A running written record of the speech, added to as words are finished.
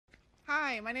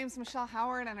Hi, my name is Michelle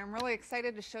Howard and I'm really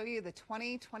excited to show you the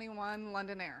 2021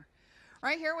 London Aire.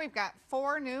 Right here we've got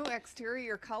 4 new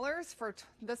exterior colors for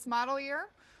this model year.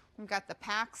 We've got the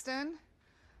Paxton,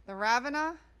 the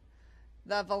Ravenna,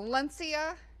 the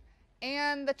Valencia,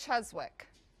 and the Cheswick.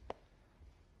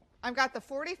 I've got the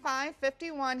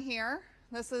 4551 here.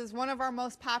 This is one of our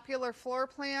most popular floor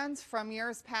plans from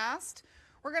years past.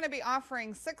 We're going to be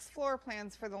offering 6 floor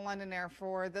plans for the London Aire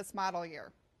for this model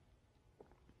year.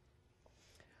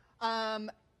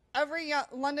 Every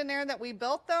London Aire that we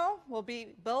built, though, will be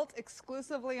built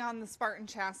exclusively on the Spartan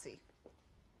chassis.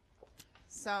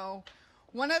 So,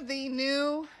 one of the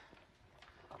new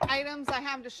items I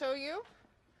have to show you,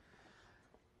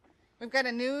 we've got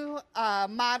a new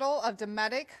model of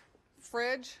Dometic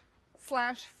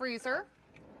fridge/freezer.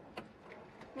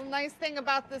 The nice thing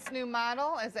about this new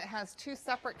model is it has 2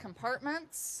 separate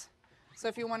compartments. So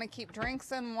if you want to keep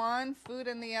drinks in one, food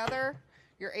in the other,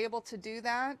 you're able to do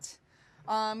that.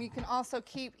 You can also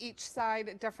keep each side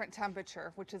at different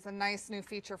temperature, which is a nice new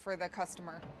feature for the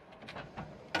customer.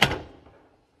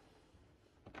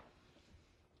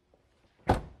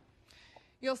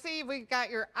 You'll see we've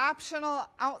got your optional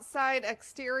outside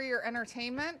exterior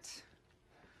entertainment.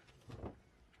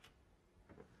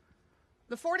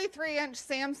 The 43-inch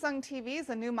Samsung TV is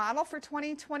a new model for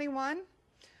 2021.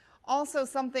 Also,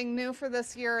 something new for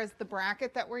this year is the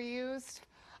bracket that we used.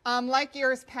 Like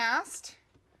years past,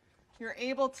 you're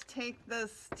able to take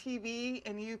this TV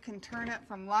and you can turn it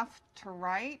from left to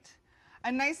right.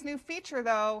 A nice new feature,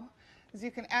 though, is you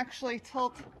can actually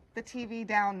tilt the TV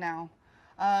down now.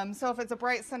 So if it's a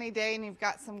bright sunny day and you've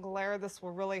got some glare, this will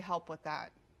really help with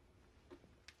that.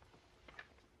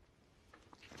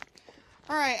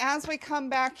 All right, as we come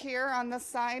back here on this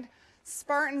side,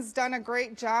 Spartan's done a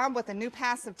great job with a new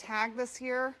passive tag this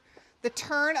year. The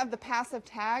turn of the passive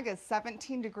tag is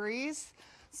 17 degrees,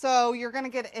 so you're going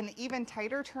to get an even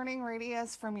tighter turning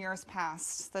radius from years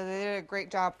past. So they did a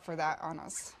great job for that on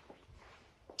us.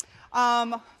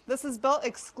 This is built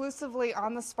exclusively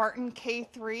on the Spartan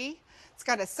K3. It's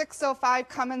got a 605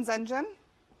 Cummins engine.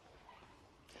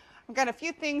 I've got a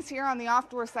few things here on the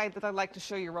off-door side that I'd like to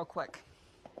show you real quick.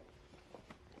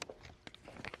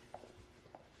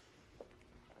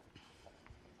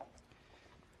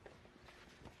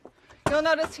 You'll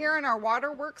notice here in our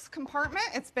waterworks compartment,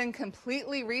 it's been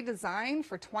completely redesigned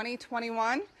for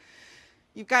 2021.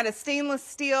 You've got a stainless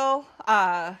steel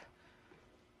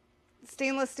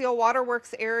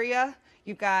waterworks area.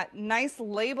 You've got nice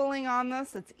labeling on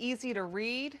this. It's easy to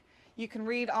read. You can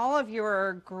read all of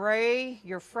your gray,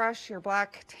 your fresh, your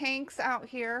black tanks out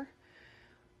here.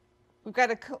 We've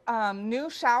got a new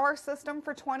shower system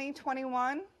for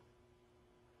 2021.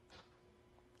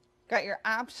 Got your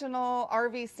optional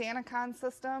RV SantaCon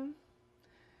system.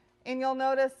 And you'll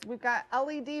notice we've got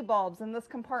LED bulbs in this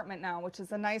compartment now, which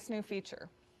is a nice new feature.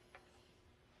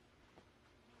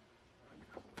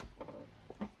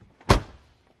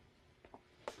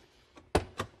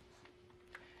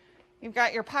 You've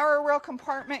got your power wheel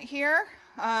compartment here.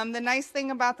 The nice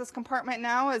thing about this compartment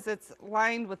now is it's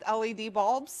lined with LED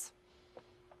bulbs.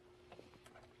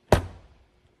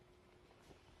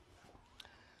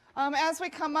 As we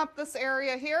come up this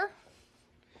area here,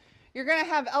 you're going to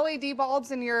have LED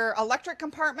bulbs in your electric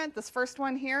compartment, this first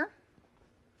one here,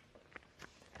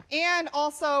 and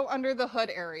also under the hood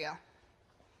area.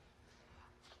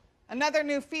 Another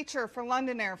new feature for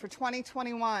London Aire for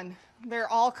 2021, they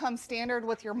all come standard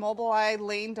with your Mobileye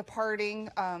lane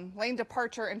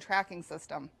departure and tracking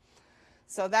system.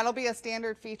 So that'll be a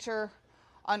standard feature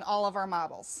on all of our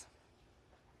models.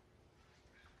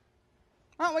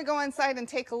 Why don't we go inside and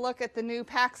take a look at the new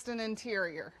Paxton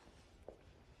interior.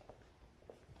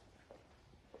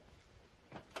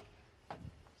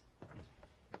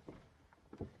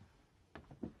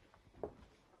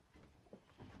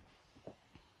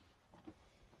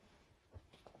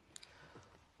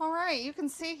 All right, you can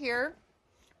see here,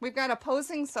 we've got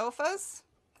opposing sofas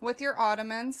with your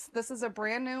ottomans. This is a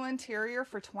brand new interior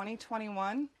for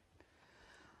 2021.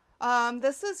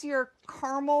 This is your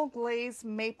caramel glazed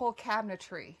maple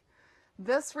cabinetry.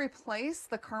 This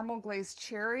replaced the caramel glazed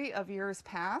cherry of years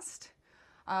past.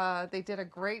 They did a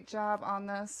great job on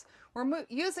this. We're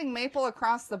using maple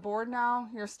across the board now.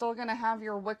 You're still going to have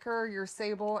your wicker, your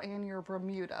sable, and your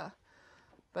Bermuda.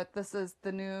 But this is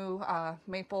the new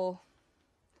maple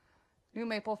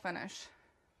finish.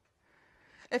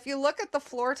 If you look at the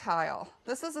floor tile,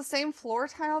 this is the same floor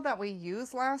tile that we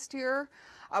used last year.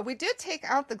 We did take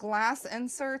out the glass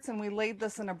inserts and we laid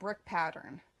this in a brick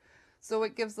pattern. So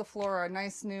it gives the floor a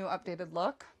nice new updated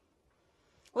look.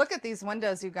 Look at these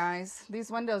windows, you guys. These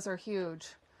windows are huge.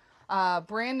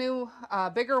 Brand new,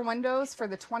 bigger windows for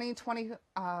the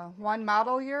 2021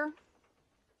 model year.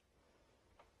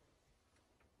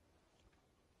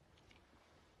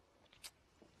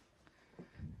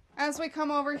 As we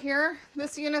come over here,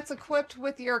 this unit's equipped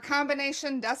with your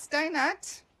combination desk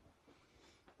dinette.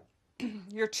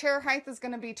 Your chair height is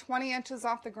going to be 20 inches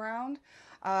off the ground.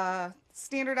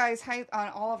 Standardized height on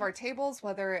all of our tables,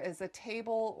 whether it is a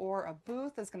table or a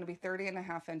booth, is going to be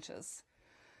 30.5 inches.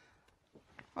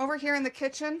 Over here in the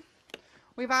kitchen,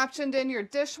 we've optioned in your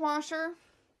dishwasher,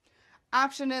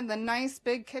 optioned in the nice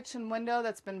big kitchen window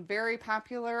that's been very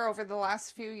popular over the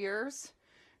last few years.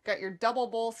 Got your double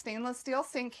bowl stainless steel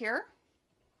sink here.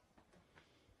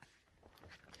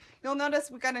 You'll notice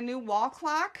we've got a new wall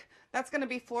clock. That's going to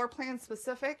be floor plan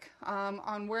specific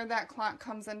on where that clock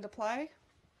comes into play.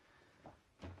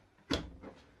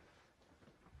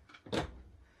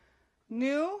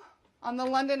 New on the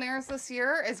London Aires this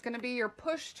year is going to be your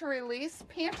push to release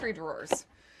pantry drawers.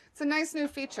 It's a nice new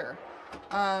feature.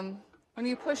 When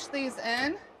you push these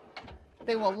in,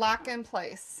 they will lock in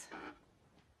place.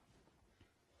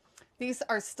 These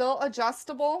are still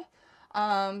adjustable,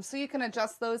 so you can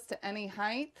adjust those to any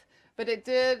height, but it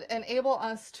did enable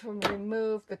us to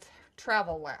remove the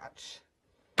travel latch.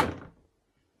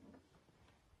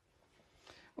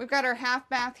 We've got our half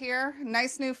bath here.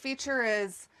 Nice new feature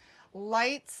is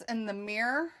lights in the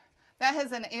mirror. That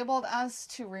has enabled us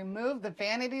to remove the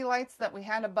vanity lights that we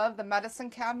had above the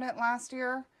medicine cabinet last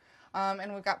year,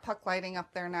 and we've got puck lighting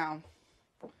up there now.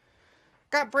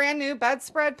 Got brand new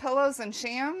bedspread, pillows, and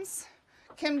shams.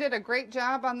 Kim did a great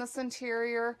job on this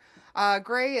interior.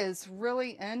 Gray is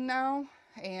really in now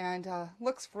and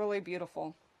looks really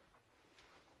beautiful.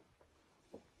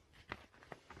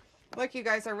 Look, you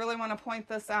guys, I really want to point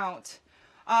this out.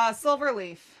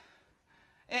 Silverleaf.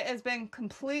 It has been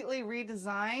completely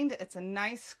redesigned. It's a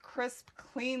nice, crisp,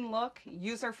 clean look,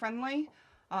 user-friendly.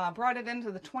 Brought it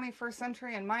into the 21st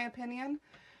century, in my opinion.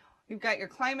 You've got your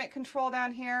climate control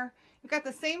down here. You've got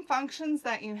the same functions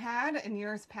that you had in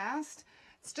years past.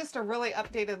 It's just a really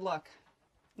updated look.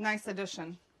 Nice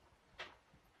addition.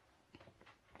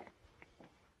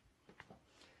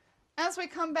 As we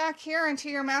come back here into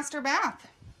your master bath,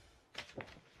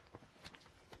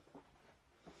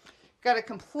 got a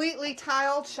completely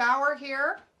tiled shower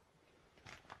here.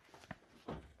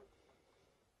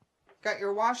 Got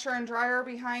your washer and dryer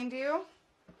behind you.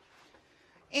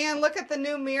 And look at the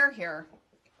new mirror here.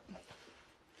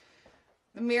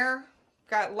 The mirror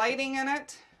got lighting in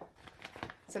it.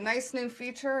 It's a nice new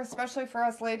feature, especially for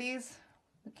us ladies.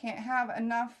 We can't have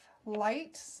enough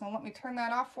light, so let me turn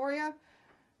that off for you.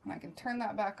 And I can turn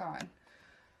that back on.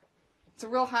 It's a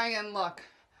real high-end look.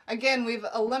 Again, we've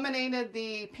eliminated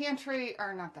the pantry,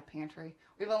 or not the pantry,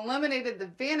 we've eliminated the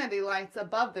vanity lights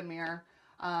above the mirror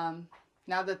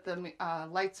now that the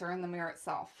lights are in the mirror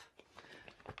itself.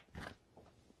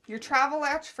 Your travel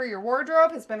latch for your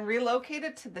wardrobe has been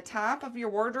relocated to the top of your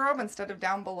wardrobe instead of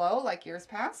down below like years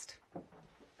past.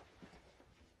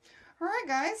 All right,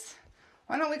 guys,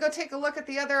 why don't we go take a look at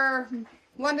the other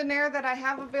London Aire that I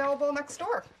have available next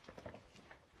door.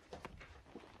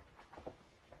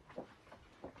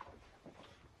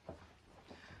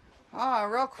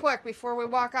 Real quick, before we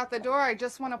walk out the door, I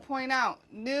just want to point out,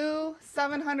 new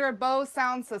 700 Bose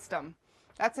sound system.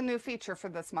 That's a new feature for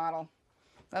this model.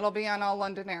 That'll be on all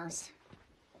London Aires.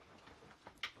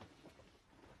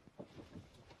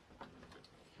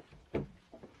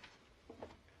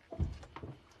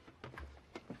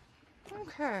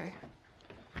 Okay.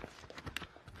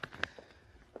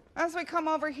 As we come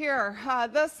over here,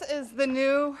 this is the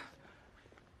new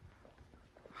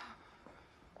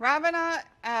Ravena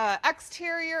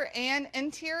exterior and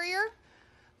interior.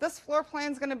 This floor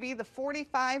plan is going to be the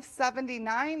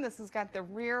 4579. This has got the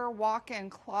rear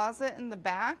walk-in closet in the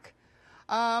back.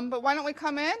 But why don't we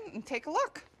come in and take a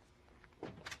look?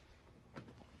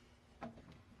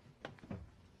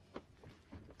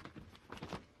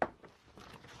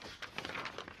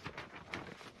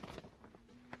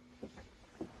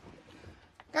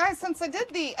 Guys, since I did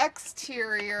the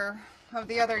exterior of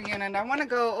the other unit, I want to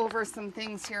go over some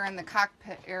things here in the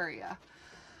cockpit area.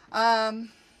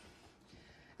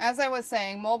 As I was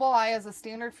saying, Mobileye is a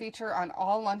standard feature on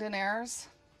all London Aires.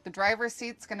 The driver's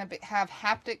seat's going to have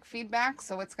haptic feedback,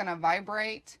 so it's going to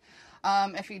vibrate.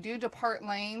 If you do depart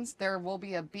lanes, there will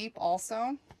be a beep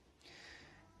also.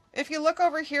 If you look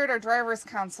over here at our driver's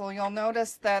console, you'll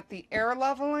notice that the air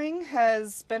leveling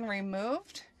has been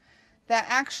removed. That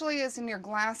actually is in your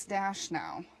glass dash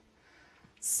now.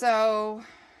 So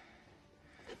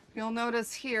you'll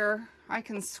notice here, I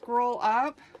can scroll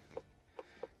up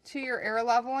to your air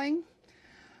leveling.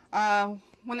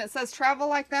 when it says travel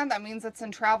like that, that means it's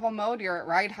in travel mode. You're at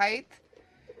ride height.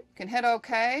 You can hit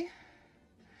OK.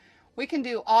 We can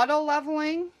do auto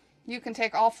leveling. You can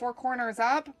take all 4 corners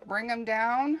up, bring them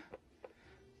down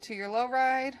to your low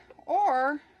ride,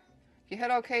 or if you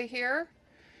hit OK here,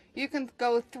 you can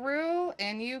go through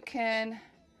and you can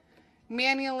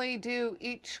manually do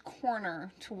each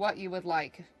corner to what you would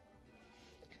like.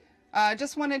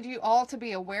 Just wanted you all to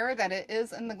be aware that it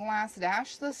is in the glass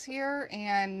dash this year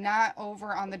and not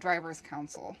over on the driver's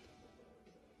console.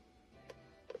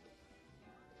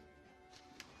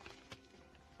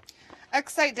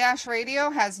 Excite Dash Radio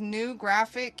has new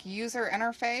graphic user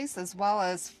interface as well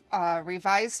as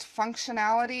revised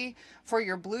functionality for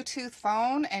your Bluetooth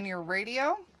phone and your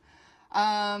radio.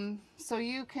 So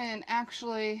you can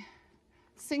actually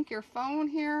sync your phone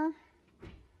here.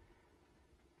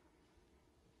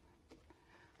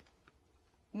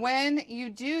 When you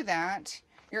do that,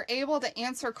 you're able to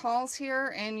answer calls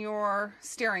here in your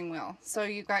steering wheel. So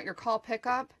you've got your call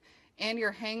pickup and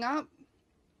your hang up.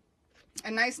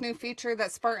 A nice new feature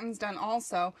that Spartan's done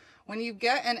also. When you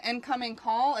get an incoming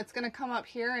call, it's going to come up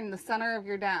here in the center of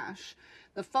your dash.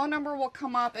 The phone number will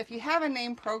come up. If you have a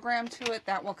name programmed to it,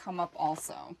 that will come up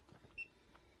also.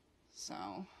 So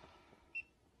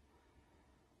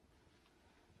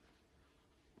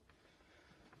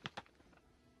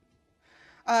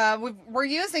we're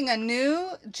using a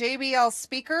new JBL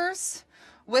speakers.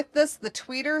 With this, the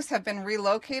tweeters have been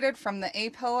relocated from the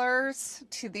A-pillars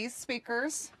to these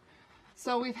speakers.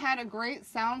 So we've had a great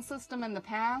sound system in the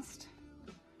past,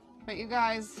 but you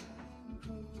guys,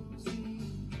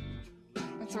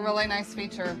 it's a really nice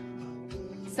feature.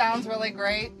 Sounds really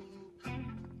great.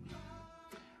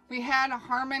 We had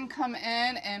Harman come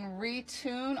in and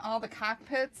retune all the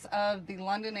cockpits of the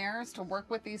London Aires to work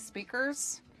with these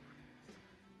speakers.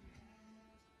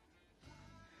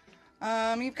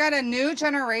 You've got a new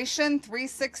generation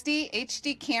 360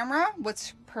 HD camera,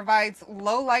 which provides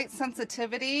low light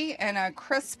sensitivity and a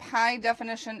crisp high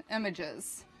definition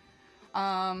images.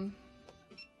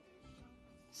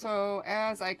 So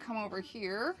as I come over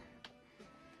here,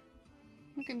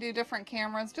 we can do different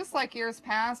cameras just like years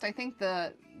past. I think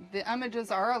the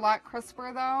images are a lot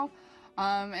crisper though,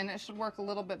 and it should work a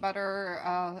little bit better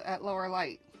at lower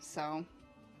light. So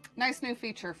nice new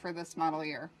feature for this model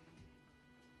year.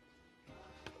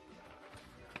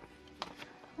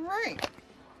 All right.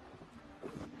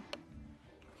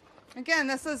 Again,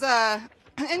 this is an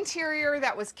interior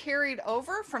that was carried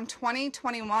over from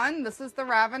 2021. This is the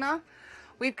Ravenna.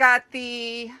 We've got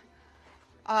the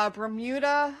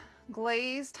Bermuda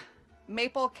glazed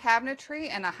maple cabinetry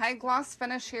and a high gloss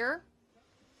finish here.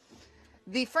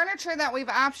 The furniture that we've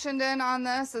optioned in on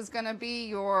this is going to be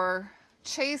your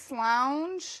Chase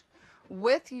Lounge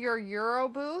with your Euro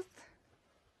booth.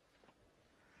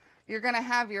 You're going to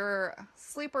have your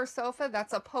sleeper sofa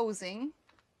that's opposing.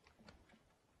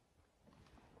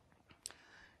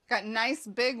 Got nice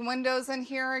big windows in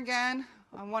here again.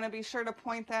 I want to be sure to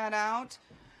point that out.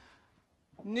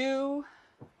 New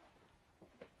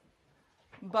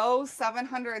Bose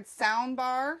 700 sound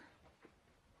bar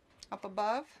up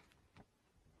above.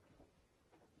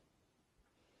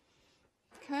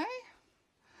 Okay.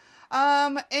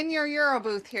 In your Euro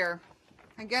booth here.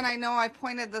 Again, I know I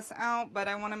pointed this out, but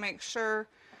I want to make sure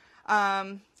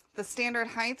the standard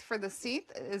height for the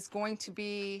seat is going to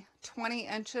be 20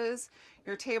 inches.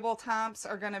 Your tabletops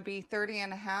are going to be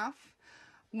 30.5.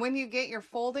 When you get your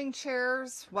folding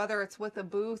chairs, whether it's with a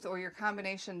booth or your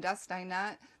combination desk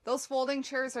dinette, those folding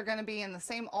chairs are going to be in the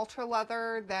same ultra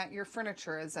leather that your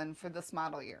furniture is in for this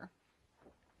model year.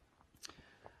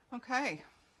 Okay.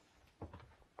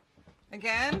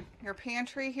 Again, your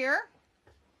pantry here.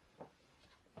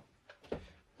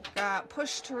 Got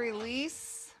push to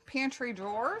release pantry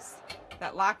drawers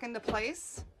that lock into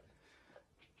place.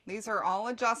 These are all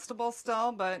adjustable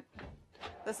still, but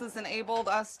this has enabled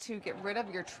us to get rid of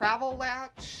your travel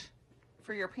latch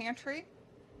for your pantry.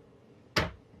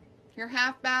 Your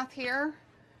half bath here,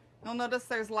 you'll notice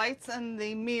there's lights in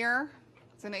the mirror.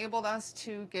 It's enabled us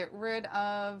to get rid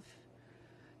of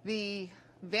the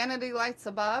vanity lights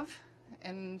above,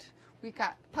 and we've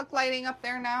got puck lighting up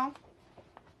there now.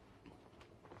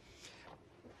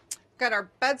 Got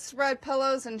our bedspread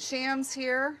pillows and shams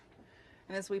here,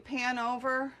 and as we pan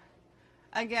over,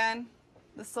 again,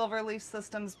 the silver leaf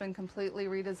system's been completely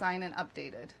redesigned and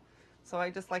updated. So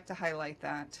I just like to highlight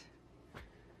that.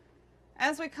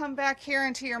 As we come back here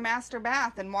into your master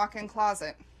bath and walk-in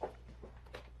closet.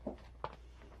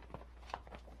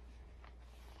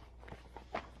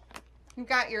 You've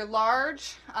got your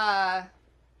large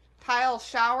tile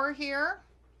shower here.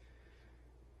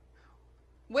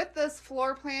 With this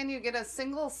floor plan, you get a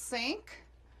single sink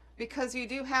because you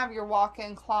do have your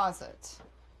walk-in closet.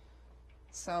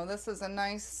 So this is a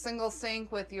nice single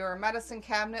sink with your medicine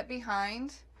cabinet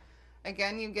behind.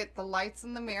 Again, you get the lights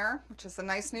in the mirror, which is a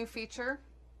nice new feature.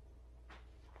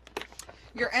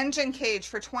 Your engine cage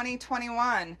for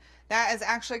 2021, that is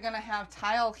actually going to have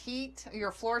tile heat,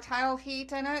 your floor tile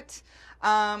heat in it.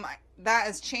 That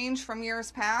is changed from years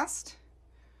past.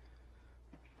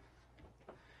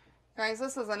 Guys,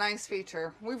 this is a nice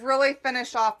feature. We've really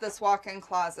finished off this walk-in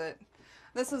closet.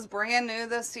 This is brand new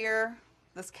this year,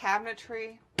 this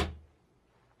cabinetry.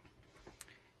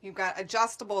 You've got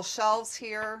adjustable shelves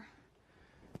here.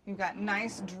 You've got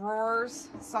nice drawers,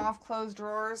 soft close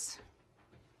drawers.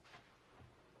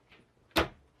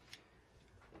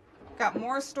 Got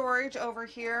more storage over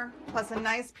here, plus a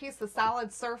nice piece of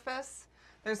solid surface.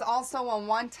 There's also a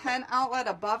 110 outlet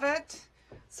above it.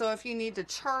 So if you need to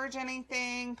charge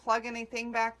anything, plug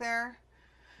anything back there,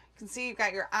 you can see you've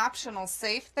got your optional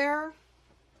safe there,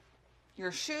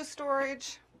 your shoe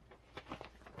storage,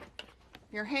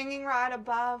 your hanging rod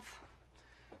above,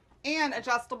 and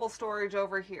adjustable storage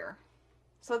over here.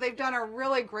 So they've done a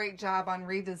really great job on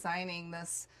redesigning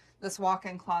this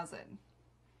walk-in closet.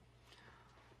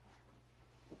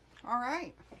 All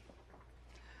right.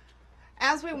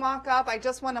 As we walk up, I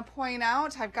just want to point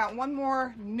out, I've got one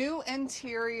more new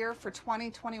interior for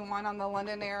 2021 on the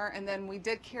London Aire, and then we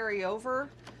did carry over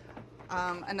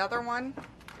another one.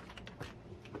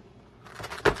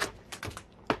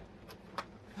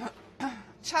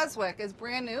 Cheswick is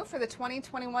brand new for the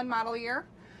 2021 model year,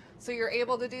 so you're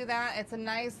able to do that. It's a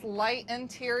nice light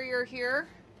interior here.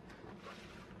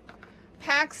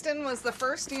 Paxton was the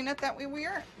first unit that we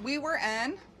were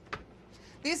in.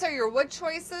 These are your wood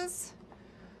choices.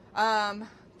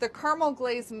 The caramel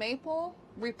glazed maple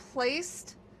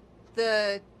replaced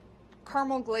the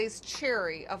caramel glazed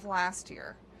cherry of last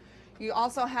year. You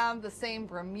also have the same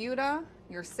Bermuda,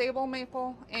 your sable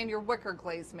maple, and your wicker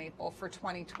glazed maple for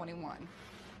 2021.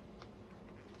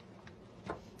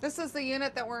 This is the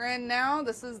unit that we're in now.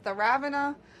 This is the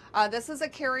Ravenna. This is a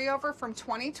carryover from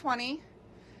 2020.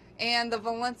 And the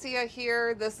Valencia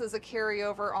here, this is a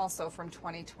carryover also from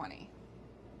 2020.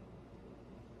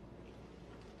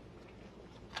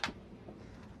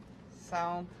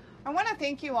 So I want to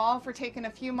thank you all for taking a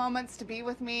few moments to be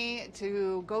with me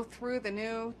to go through the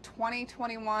new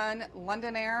 2021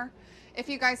 London Aire. If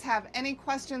you guys have any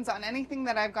questions on anything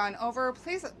that I've gone over,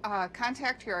 please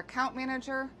contact your account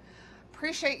manager.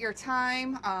 Appreciate your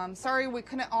time. Sorry we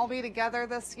couldn't all be together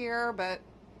this year, but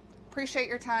appreciate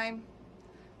your time.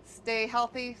 Stay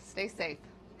healthy, stay safe.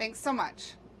 Thanks so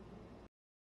much.